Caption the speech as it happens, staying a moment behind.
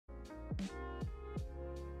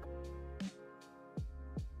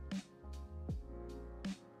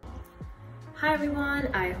Hi everyone,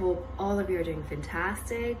 I hope all of you are doing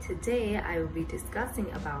fantastic. Today I will be discussing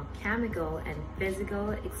about chemical and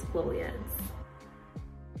physical exfoliants.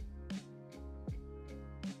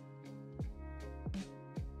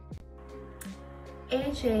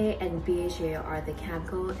 AHA and BHA are the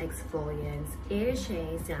chemical exfoliants.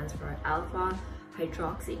 AHA stands for alpha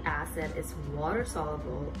hydroxy acid. It's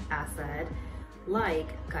water-soluble acid like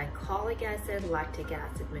glycolic acid, lactic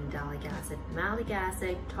acid, mandelic acid, malic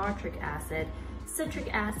acid, tartric acid,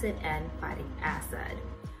 citric acid, and phytic acid.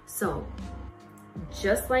 So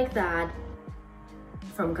just like that,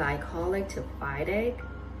 from glycolic to phytic,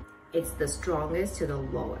 it's the strongest to the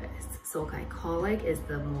lowest. So glycolic is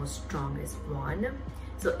the most strongest one.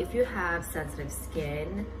 So if you have sensitive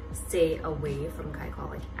skin, stay away from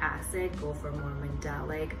glycolic acid, go for more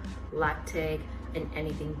mandelic, lactic, and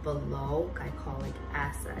anything below glycolic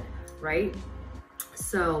acid, right?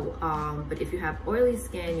 So, but if you have oily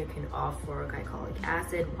skin, you can opt for glycolic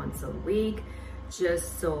acid once a week,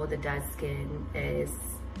 just so the dead skin is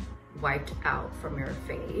wiped out from your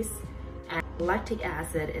face. And lactic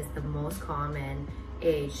acid is the most common.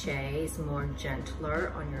 AHA is more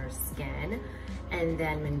gentler on your skin, and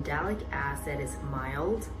then mandelic acid is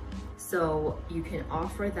mild, so you can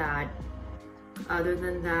offer that. Other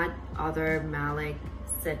than that, other malic,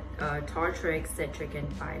 tartric, citric, and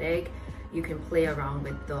phytic, you can play around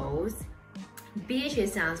with those. BHA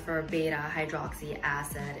stands for beta hydroxy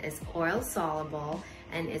acid. It's oil soluble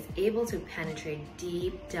and is able to penetrate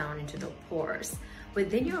deep down into the pores.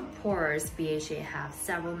 Within your pores, BHA have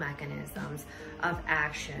several mechanisms of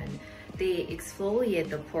action. They exfoliate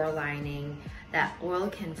the pore lining. That oil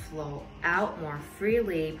can flow out more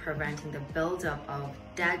freely, preventing the buildup of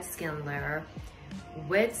dead skin layer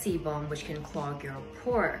with sebum, which can clog your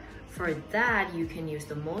pore. For that, you can use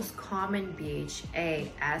the most common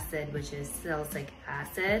BHA acid, which is salicylic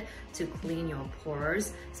acid, to clean your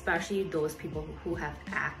pores. Especially those people who have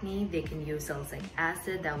acne, they can use salicylic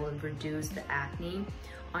acid that will reduce the acne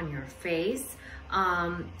on your face.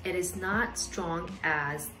 It is not strong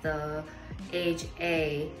as the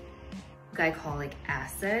AHA glycolic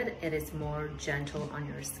acid. It is more gentle on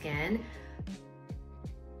your skin.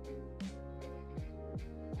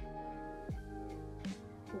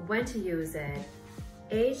 When to use it?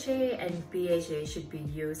 AHA and BHA should be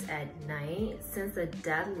used at night, since the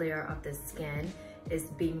dead layer of the skin is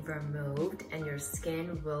being removed and your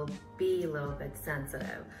skin will be a little bit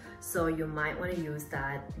sensitive. So you might want to use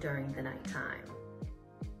that during the nighttime.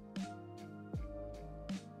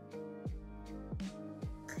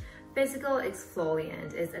 Physical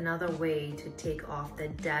exfoliant is another way to take off the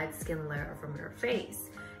dead skin layer from your face.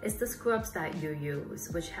 It's the scrubs that you use,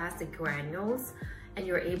 which has the granules, and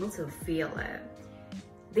you're able to feel it.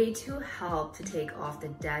 They too help to take off the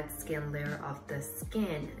dead skin layer of the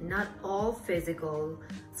skin. Not all physical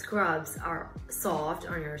scrubs are soft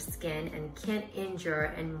on your skin and can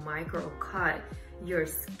injure and micro-cut your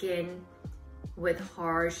skin with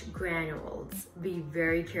harsh granules. Be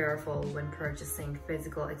very careful when purchasing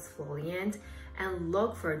physical exfoliant and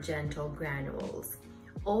look for gentle granules.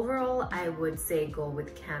 Overall, I would say go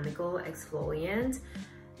with chemical exfoliant,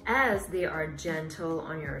 as they are gentle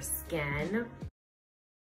on your skin.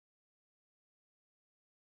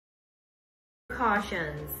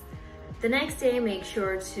 Precautions. The next day, make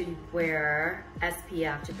sure to wear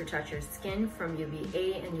SPF to protect your skin from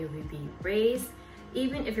UVA and UVB rays.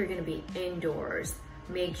 Even if you're going to be indoors,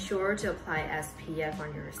 make sure to apply SPF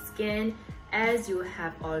on your skin, as you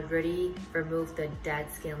have already removed the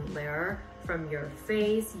dead skin layer from your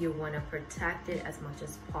face. You want to protect it as much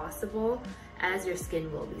as possible, as your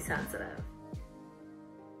skin will be sensitive.